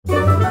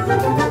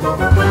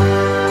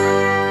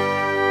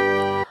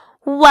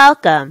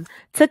Welcome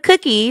to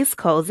Cookie's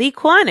Cozy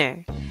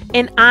Corner.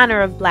 In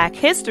honor of Black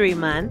History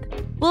Month,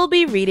 we'll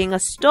be reading a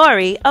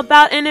story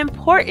about an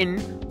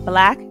important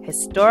Black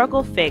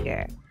historical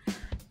figure.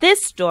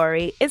 This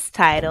story is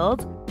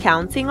titled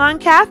Counting on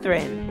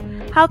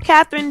Katherine, How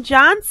Katherine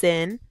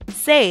Johnson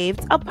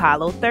Saved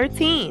Apollo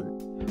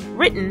 13,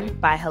 written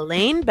by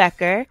Helaine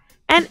Becker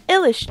and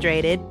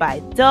illustrated by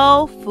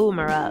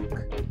Phumiruk.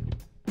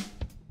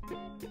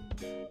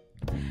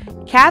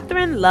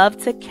 Katherine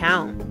loved to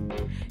count.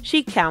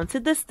 She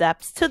counted the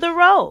steps to the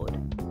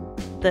road,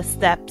 the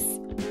steps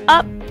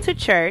up to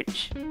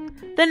church,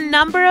 the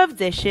number of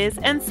dishes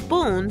and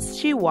spoons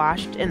she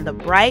washed in the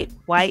bright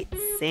white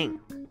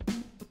sink.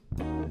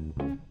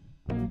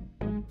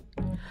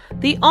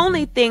 The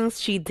only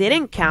things she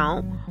didn't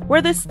count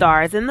were the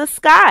stars in the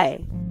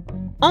sky.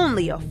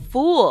 Only a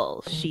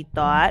fool, she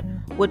thought,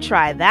 would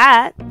try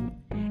that.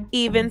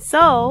 Even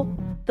so,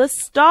 the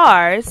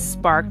stars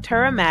sparked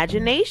her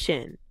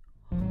imagination.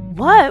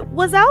 What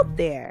was out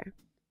there?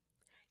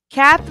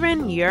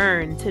 Katherine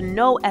yearned to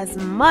know as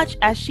much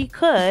as she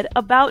could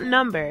about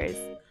numbers,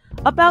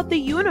 about the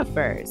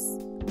universe,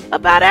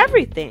 about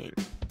everything.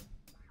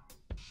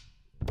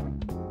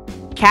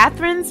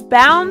 Katherine's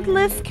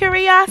boundless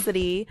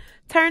curiosity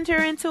turned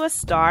her into a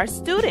star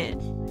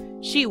student.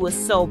 She was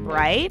so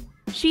bright,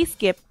 she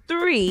skipped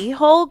 3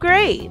 whole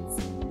grades.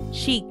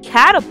 She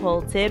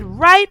catapulted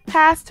right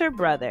past her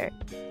brother.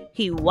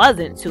 He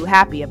wasn't too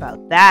happy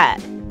about that.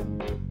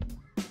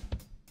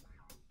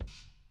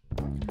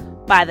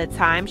 By the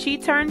time she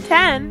turned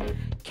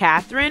 10,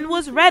 Katherine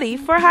was ready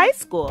for high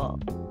school.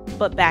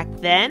 But back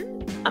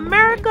then,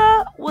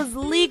 America was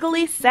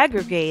legally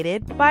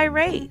segregated by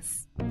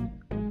race.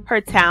 Her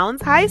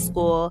town's high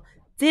school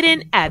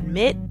didn't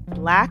admit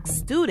Black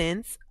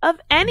students of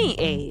any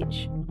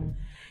age.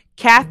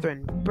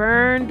 Katherine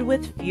burned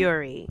with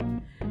fury.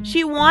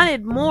 She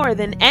wanted more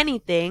than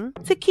anything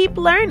to keep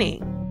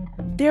learning.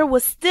 There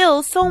was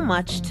still so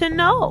much to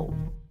know.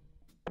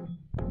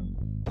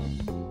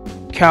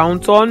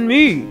 "Count on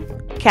me,"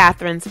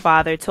 Katherine's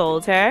father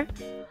told her.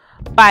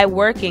 By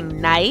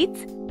working night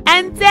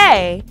and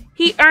day,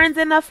 he earned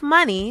enough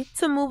money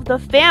to move the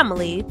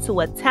family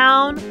to a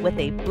town with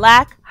a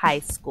Black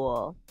high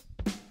school.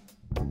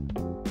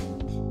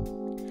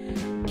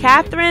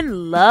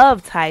 Katherine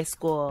loved high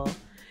school.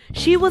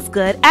 She was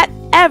good at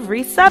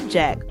every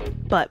subject,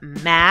 but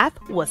math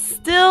was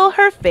still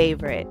her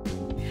favorite.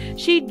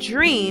 She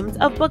dreamed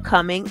of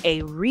becoming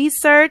a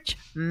research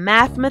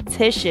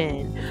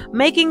mathematician,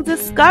 making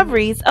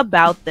discoveries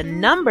about the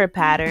number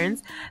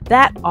patterns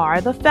that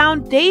are the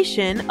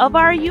foundation of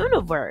our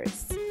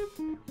universe.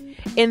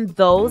 In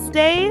those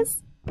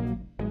days,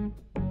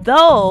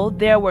 though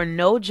there were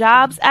no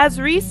jobs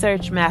as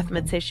research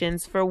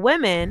mathematicians for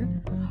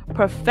women,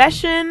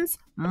 professions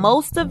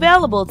most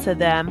available to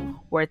them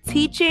were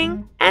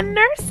teaching and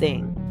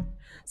nursing.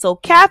 So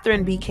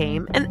Katherine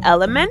became an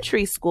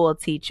elementary school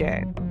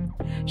teacher.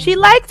 She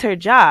liked her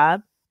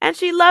job and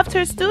she loved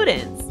her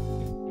students,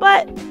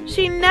 but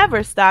she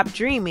never stopped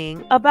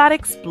dreaming about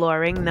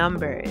exploring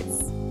numbers.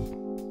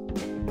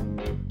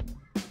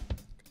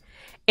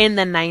 In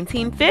the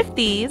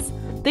 1950s,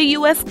 the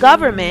U.S.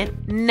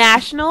 government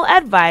National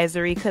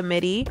Advisory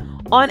Committee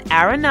on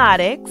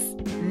Aeronautics,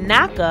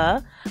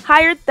 NACA,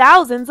 hired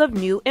thousands of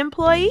new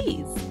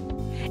employees.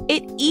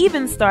 It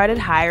even started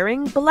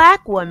hiring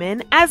Black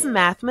women as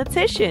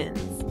mathematicians.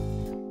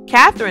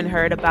 Katherine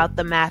heard about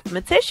the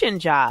mathematician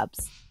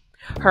jobs.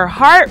 Her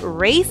heart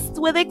raced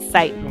with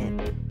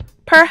excitement.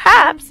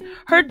 Perhaps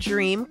her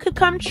dream could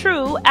come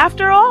true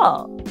after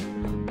all.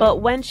 But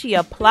when she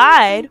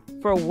applied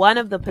for one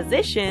of the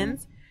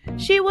positions,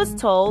 she was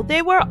told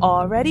they were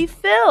already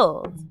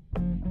filled.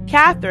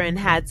 Katherine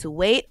had to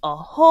wait a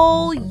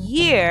whole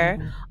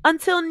year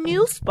until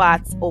new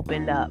spots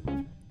opened up.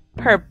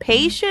 Her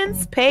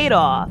patience paid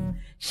off.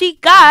 She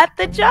got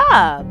the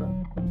job.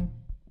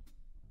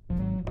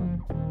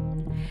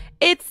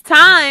 It's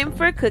time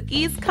for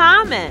Cookie's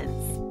comments.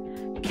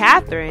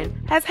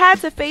 Katherine has had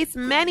to face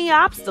many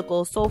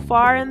obstacles so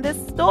far in this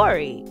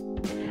story.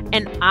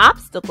 An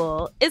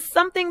obstacle is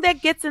something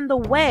that gets in the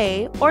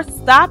way or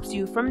stops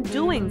you from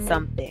doing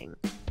something.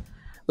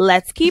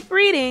 Let's keep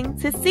reading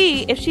to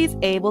see if she's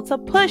able to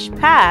push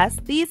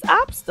past these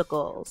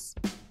obstacles.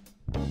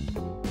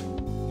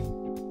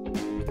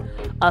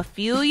 A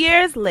few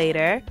years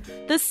later,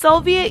 the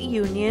Soviet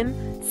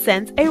Union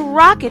sent a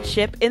rocket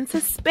ship into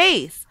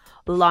space,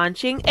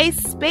 launching a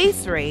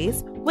space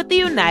race with the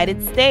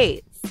United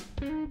States.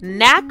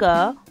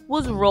 NACA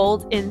was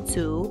rolled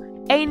into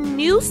a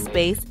new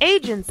space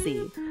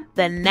agency,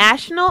 the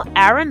National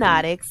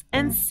Aeronautics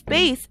and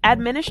Space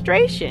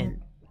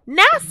Administration,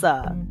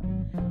 NASA.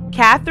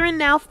 Katherine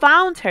now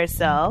found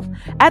herself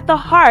at the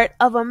heart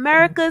of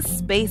America's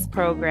space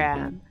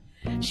program.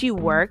 She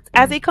worked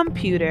as a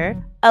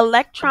computer.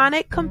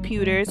 Electronic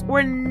computers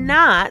were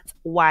not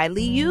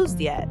widely used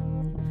yet.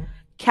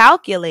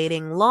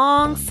 Calculating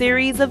long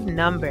series of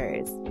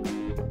numbers.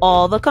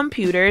 All the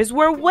computers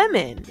were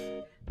women.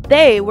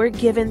 They were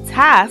given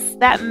tasks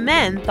that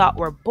men thought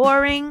were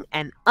boring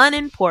and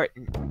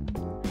unimportant.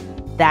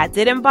 That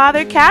didn't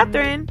bother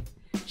Katherine.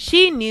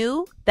 She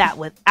knew that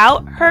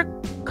without her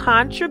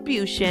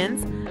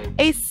contributions,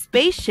 a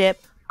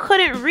spaceship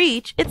couldn't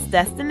reach its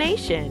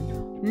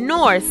destination,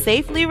 nor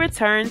safely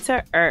return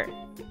to Earth.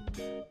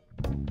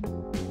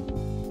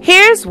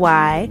 Here's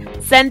why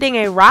sending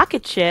a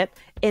rocket ship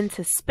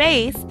into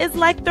space is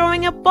like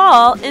throwing a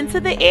ball into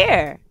the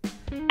air.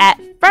 At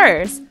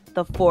first,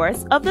 the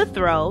force of the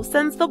throw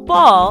sends the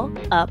ball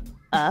up,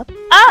 up,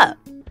 up.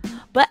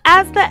 But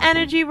as the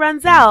energy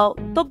runs out,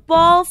 the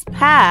ball's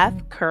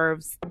path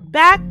curves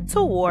back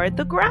toward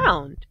the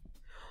ground.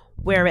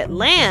 Where it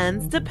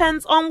lands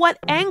depends on what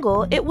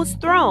angle it was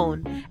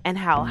thrown and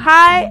how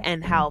high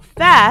and how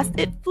fast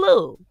it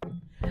flew.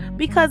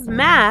 Because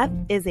math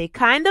is a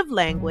kind of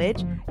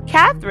language,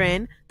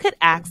 Katherine could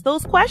ask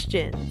those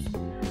questions.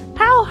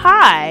 How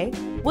high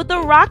would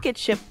the rocket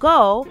ship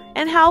go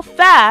and how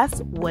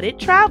fast would it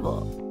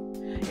travel?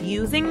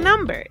 Using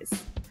numbers.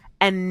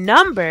 And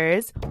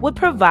numbers would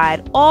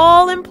provide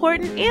all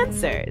important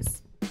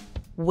answers.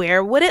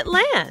 Where would it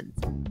land?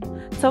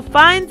 To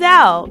find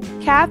out,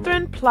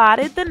 Katherine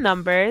plotted the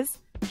numbers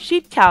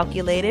she'd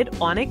calculated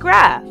on a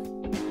graph.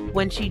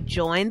 When she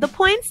joined the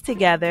points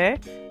together,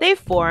 they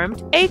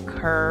formed a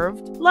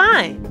curved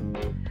line.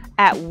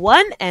 At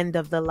one end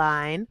of the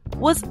line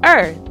was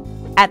Earth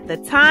at the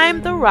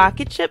time the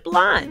rocket ship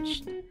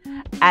launched.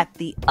 At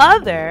the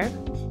other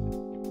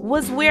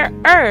was where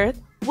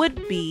Earth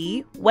would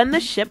be when the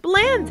ship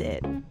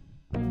landed.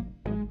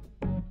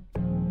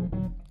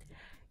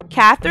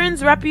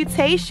 Katherine's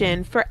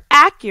reputation for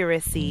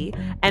accuracy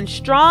and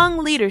strong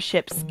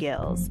leadership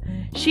skills,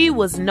 she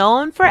was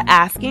known for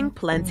asking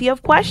plenty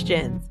of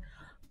questions,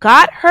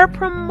 got her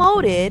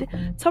promoted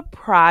to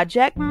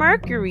Project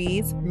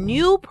Mercury's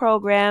new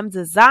program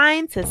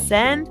designed to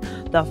send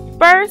the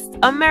first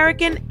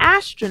American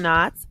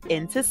astronauts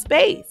into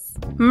space.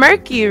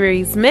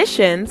 Mercury's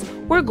missions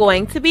were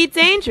going to be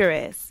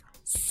dangerous,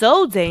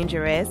 so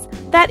dangerous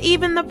that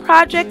even the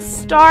project's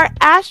star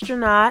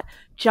astronaut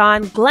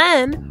John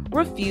Glenn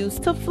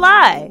refused to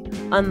fly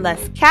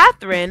unless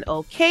Katherine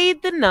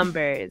okayed the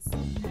numbers.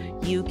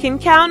 "You can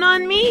count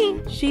on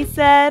me," she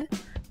said.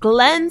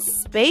 Glenn's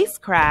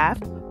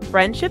spacecraft,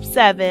 Friendship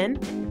 7,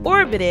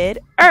 orbited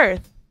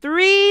Earth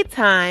 3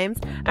 times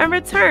and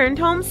returned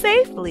home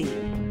safely.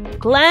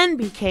 Glenn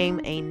became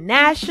a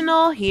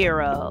national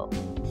hero.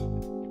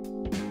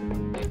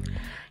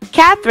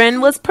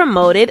 Katherine was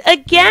promoted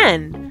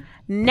again.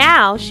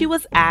 Now she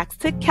was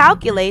asked to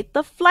calculate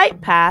the flight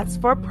paths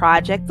for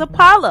Project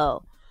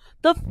Apollo,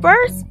 the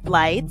first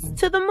flights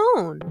to the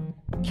moon.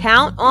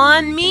 "Count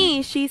on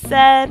me," she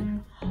said.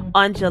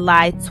 On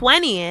July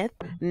 20th,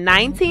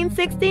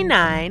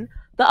 1969,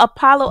 the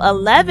Apollo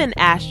 11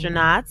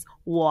 astronauts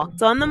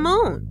walked on the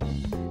moon.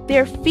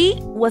 Their feat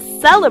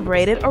was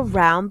celebrated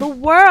around the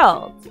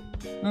world.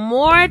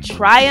 More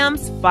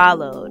triumphs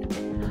followed.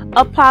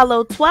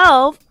 Apollo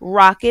 12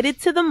 rocketed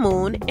to the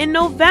moon in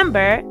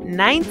November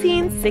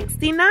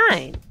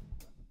 1969.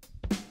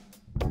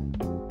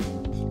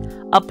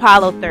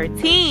 Apollo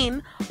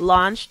 13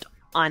 launched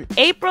on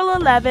April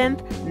 11,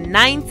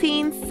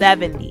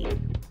 1970.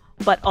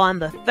 But on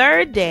the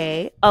third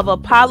day of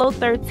Apollo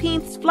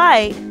 13's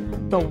flight,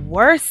 the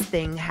worst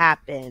thing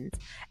happened: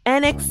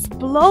 an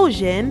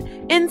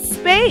explosion in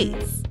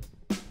space.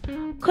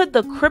 Could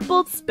the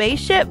crippled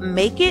spaceship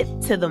make it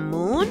to the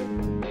moon?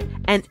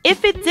 And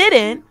if it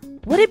didn't,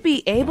 would it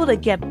be able to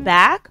get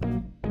back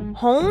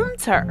home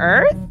to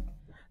Earth?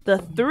 The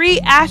 3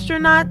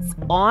 astronauts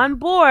on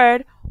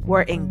board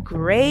were in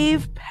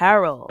grave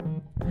peril.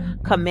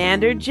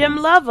 Commander Jim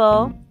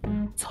Lovell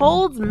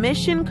told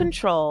Mission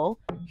Control,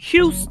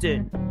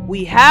 "Houston,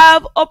 we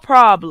have a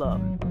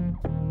problem."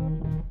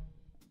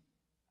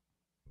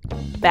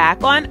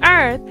 Back on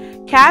Earth,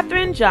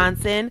 Katherine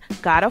Johnson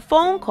got a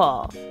phone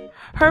call.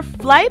 Her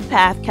flight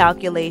path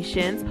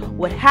calculations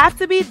would have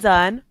to be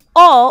done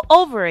all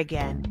over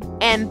again,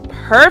 and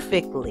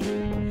perfectly.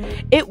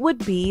 It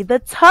would be the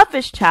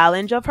toughest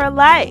challenge of her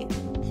life.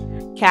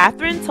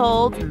 Katherine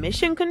told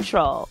Mission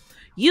Control,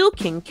 "You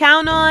can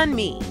count on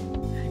me."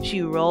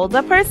 She rolled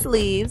up her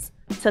sleeves,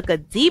 took a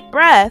deep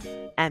breath,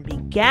 and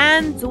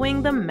began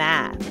doing the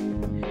math.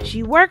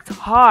 She worked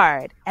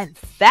hard and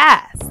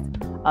fast.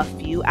 A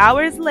few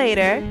hours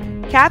later,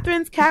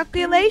 Katherine's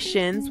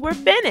calculations were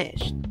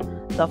finished.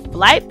 The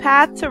flight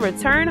path to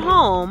return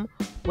home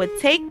would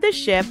take the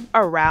ship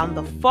around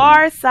the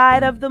far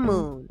side of the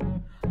moon.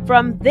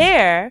 From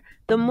there,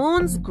 the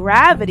moon's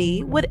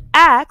gravity would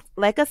act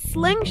like a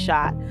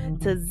slingshot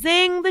to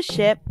zing the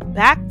ship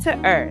back to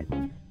Earth.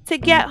 To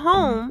get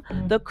home,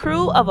 the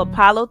crew of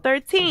Apollo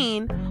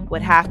 13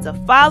 would have to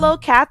follow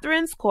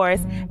Katherine's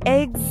course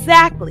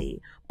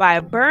exactly by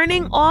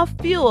burning off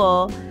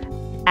fuel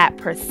at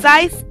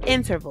precise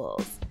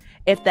intervals.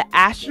 If the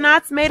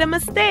astronauts made a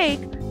mistake,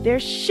 their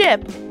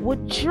ship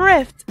would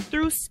drift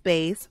through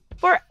space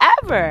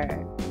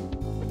forever.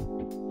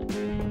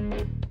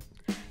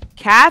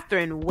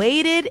 Katherine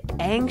waited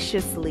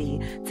anxiously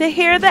to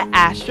hear the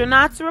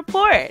astronauts'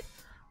 report.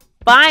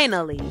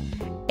 Finally,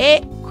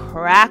 it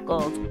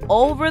crackled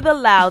over the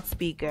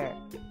loudspeaker.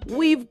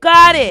 "We've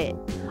got it!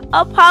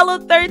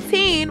 Apollo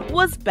 13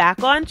 was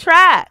back on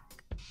track."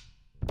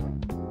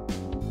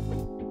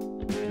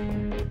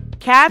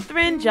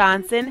 Katherine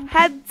Johnson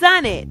had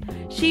done it.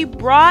 She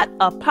brought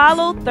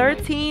Apollo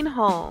 13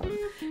 home.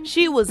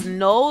 She was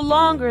no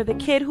longer the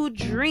kid who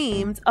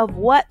dreamed of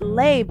what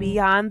lay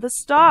beyond the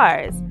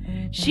stars.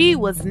 She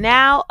was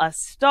now a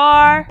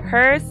star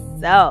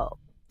herself.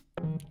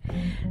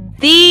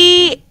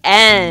 The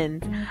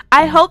end.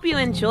 I hope you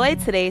enjoyed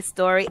today's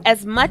story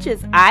as much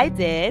as I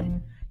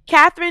did.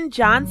 Katherine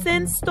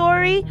Johnson's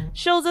story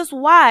shows us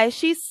why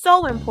she's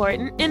so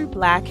important in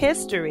Black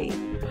history.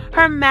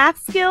 Her math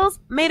skills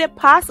made it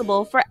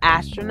possible for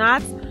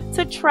astronauts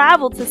to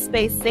travel to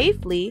space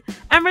safely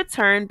and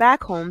return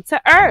back home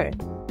to Earth.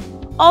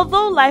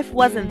 Although life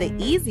wasn't the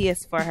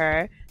easiest for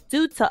her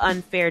due to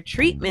unfair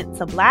treatment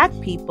to Black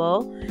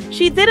people,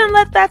 she didn't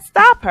let that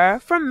stop her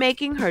from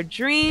making her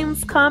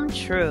dreams come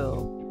true.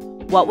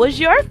 What was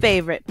your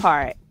favorite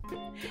part?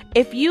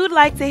 If you'd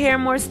like to hear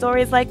more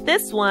stories like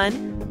this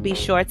one, be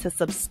sure to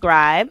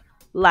subscribe,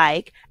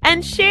 like,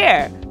 and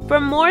share for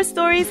more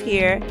stories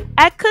here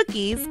at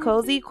Cookie's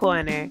Cozy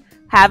Corner.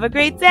 Have a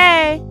great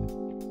day!